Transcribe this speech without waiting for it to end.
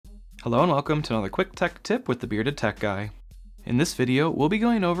Hello and welcome to another quick tech tip with the Bearded Tech Guy. In this video, we'll be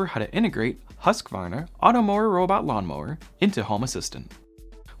going over how to integrate Husqvarna Automower robot lawnmower into Home Assistant.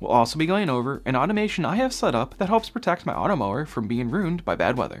 We'll also be going over an automation I have set up that helps protect my Automower from being ruined by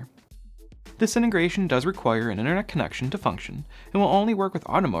bad weather. This integration does require an internet connection to function and will only work with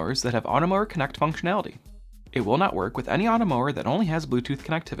Automowers that have Automower Connect functionality. It will not work with any Automower that only has Bluetooth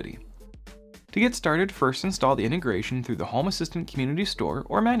connectivity. To get started, first install the integration through the Home Assistant Community Store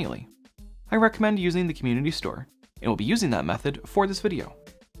or manually. I recommend using the Community Store, and we'll be using that method for this video.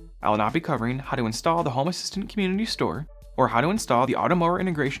 I will not be covering how to install the Home Assistant Community Store or how to install the Automower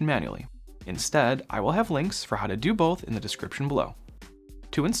integration manually. Instead, I will have links for how to do both in the description below.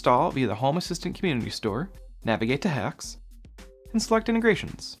 To install via the Home Assistant Community Store, navigate to Hacks, and select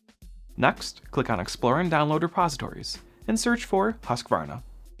Integrations. Next, click on Explore and Download Repositories, and search for Husqvarna.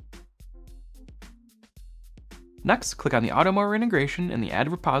 Next, click on the Automower integration in the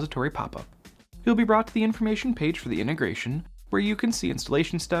Add Repository pop-up. You'll be brought to the information page for the integration, where you can see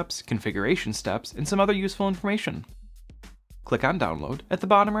installation steps, configuration steps, and some other useful information. Click on Download at the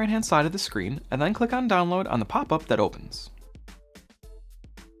bottom right-hand side of the screen, and then click on Download on the pop-up that opens.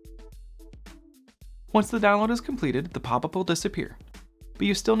 Once the download is completed, the pop-up will disappear, but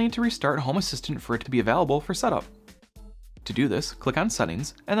you still need to restart Home Assistant for it to be available for setup. To do this, click on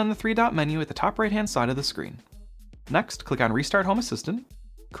Settings, and then the three-dot menu at the top right-hand side of the screen. Next, click on Restart Home Assistant,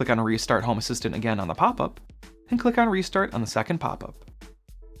 click on Restart Home Assistant again on the pop-up, and click on Restart on the second pop-up.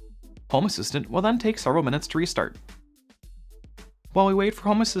 Home Assistant will then take several minutes to restart. While we wait for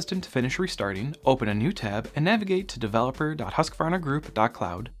Home Assistant to finish restarting, open a new tab and navigate to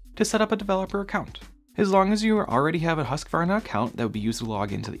developer.husqvarnagroup.cloud to set up a developer account. As long as you already have a Husqvarna account that would be used to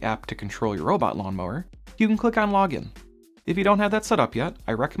log into the app to control your robot lawnmower, you can click on Login. If you don't have that set up yet,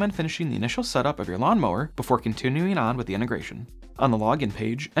 I recommend finishing the initial setup of your lawnmower before continuing on with the integration. On the login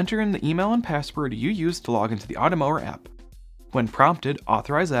page, enter in the email and password you used to log into the Automower app. When prompted,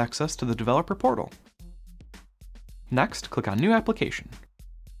 authorize access to the developer portal. Next, click on New Application.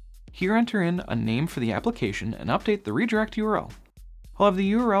 Here enter in a name for the application and update the redirect URL. I'll have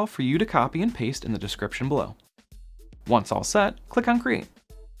the URL for you to copy and paste in the description below. Once all set, click on Create.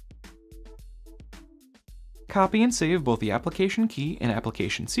 Copy and save both the application key and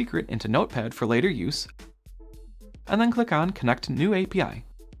application secret into Notepad for later use, and then click on Connect New API.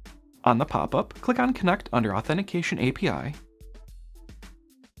 On the pop-up, click on Connect under Authentication API,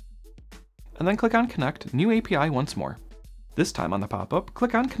 and then click on Connect New API once more. This time on the pop-up,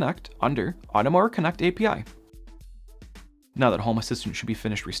 click on Connect under Automower Connect API. Now that Home Assistant should be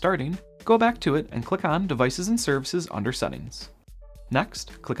finished restarting, go back to it and click on Devices and Services under Settings.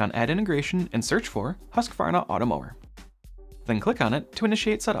 Next, click on Add Integration and search for Husqvarna Automower. Then click on it to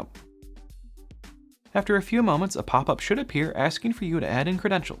initiate setup. After a few moments, a pop-up should appear asking for you to add in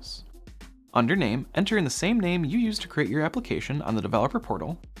credentials. Under Name, enter in the same name you used to create your application on the developer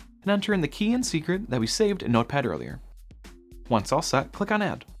portal, and enter in the key and secret that we saved in Notepad earlier. Once all set, click on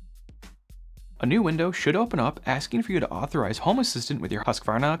Add. A new window should open up asking for you to authorize Home Assistant with your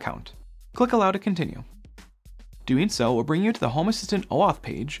Husqvarna account. Click Allow to continue. Doing so will bring you to the Home Assistant OAuth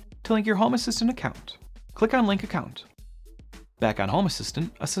page to link your Home Assistant account. Click on Link Account. Back on Home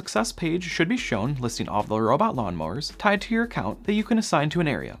Assistant, a success page should be shown listing all of the robot lawnmowers tied to your account that you can assign to an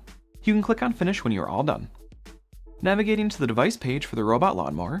area. You can click on Finish when you are all done. Navigating to the device page for the robot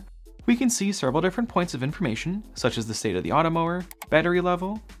lawnmower, we can see several different points of information such as the state of the Automower, battery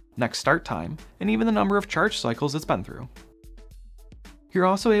level, next start time, and even the number of charge cycles it's been through. You're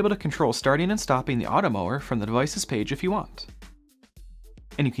also able to control starting and stopping the Automower from the devices page if you want.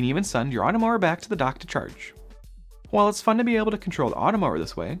 And you can even send your Automower back to the dock to charge. While it's fun to be able to control the Automower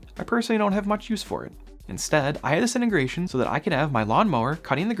this way, I personally don't have much use for it. Instead, I had this integration so that I can have my lawnmower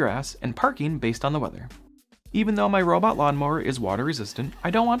cutting the grass and parking based on the weather. Even though my robot lawnmower is water resistant,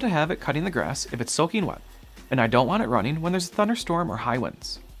 I don't want to have it cutting the grass if it's soaking wet, and I don't want it running when there's a thunderstorm or high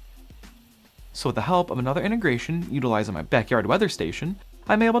winds. So with the help of another integration utilizing my backyard weather station,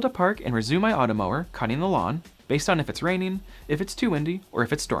 I'm able to park and resume my Automower cutting the lawn based on if it's raining, if it's too windy, or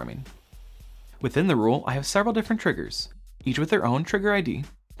if it's storming. Within the rule, I have several different triggers, each with their own trigger ID,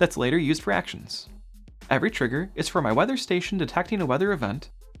 that's later used for actions. Every trigger is for my weather station detecting a weather event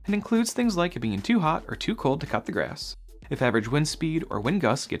and includes things like it being too hot or too cold to cut the grass, if average wind speed or wind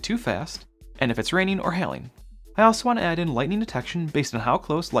gusts get too fast, and if it's raining or hailing. I also want to add in lightning detection based on how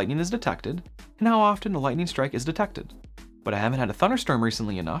close lightning is detected and how often a lightning strike is detected. But I haven't had a thunderstorm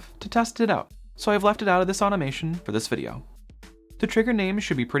recently enough to test it out, so I've left it out of this automation for this video. The trigger name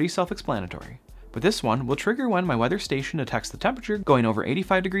should be pretty self-explanatory, but this one will trigger when my weather station detects the temperature going over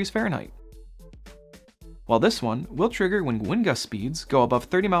 85 degrees Fahrenheit. while this one will trigger when wind gust speeds go above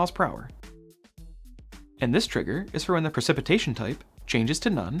 30 miles per hour. And this trigger is for when the precipitation type changes to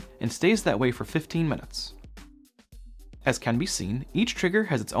none and stays that way for 15 minutes. As can be seen, each trigger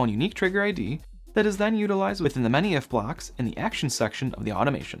has its own unique trigger ID that is then utilized within the many if blocks in the action section of the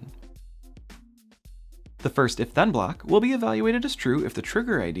automation. The first if-then block will be evaluated as true if the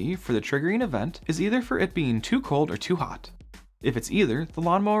trigger ID for the triggering event is either for it being too cold or too hot. If it's either, the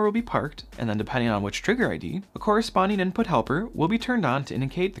lawnmower will be parked, and then depending on which trigger ID, a corresponding input helper will be turned on to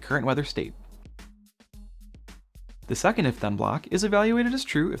indicate the current weather state. The second if-then block is evaluated as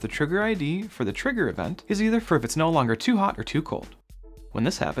true if the trigger ID for the trigger event is either for if it's no longer too hot or too cold. When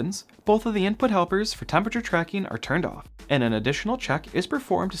this happens, both of the input helpers for temperature tracking are turned off, and an additional check is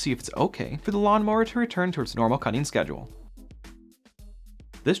performed to see if it's okay for the lawnmower to return to its normal cutting schedule.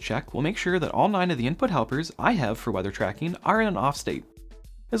 This check will make sure that all 9 of the input helpers I have for weather tracking are in an off state.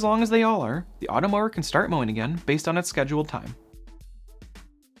 As long as they all are, the Automower can start mowing again based on its scheduled time.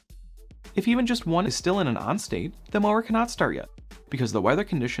 If even just one is still in an on state, the mower cannot start yet, because the weather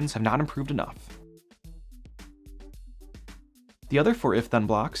conditions have not improved enough. The other 4 if-then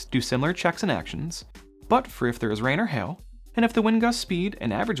blocks do similar checks and actions, but for if there is rain or hail, and if the wind gust speed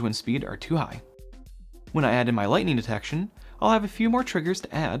and average wind speed are too high. When I add in my lightning detection, I'll have a few more triggers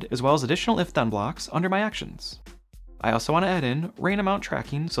to add, as well as additional if-then blocks under my actions. I also want to add in rain amount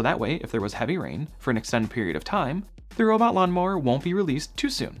tracking, so that way if there was heavy rain for an extended period of time, the robot lawnmower won't be released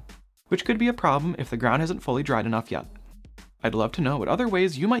too soon, which could be a problem if the ground hasn't fully dried enough yet. I'd love to know what other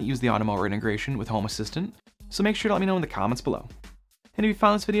ways you might use the Automower integration with Home Assistant, so make sure to let me know in the comments below. And if you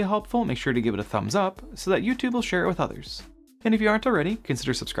found this video helpful, make sure to give it a thumbs up so that YouTube will share it with others. And if you aren't already,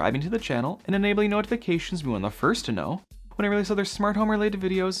 consider subscribing to the channel and enabling notifications to be one of the first to know when I release other smart home related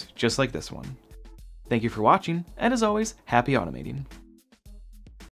videos just like this one. Thank you for watching, and as always, happy automating.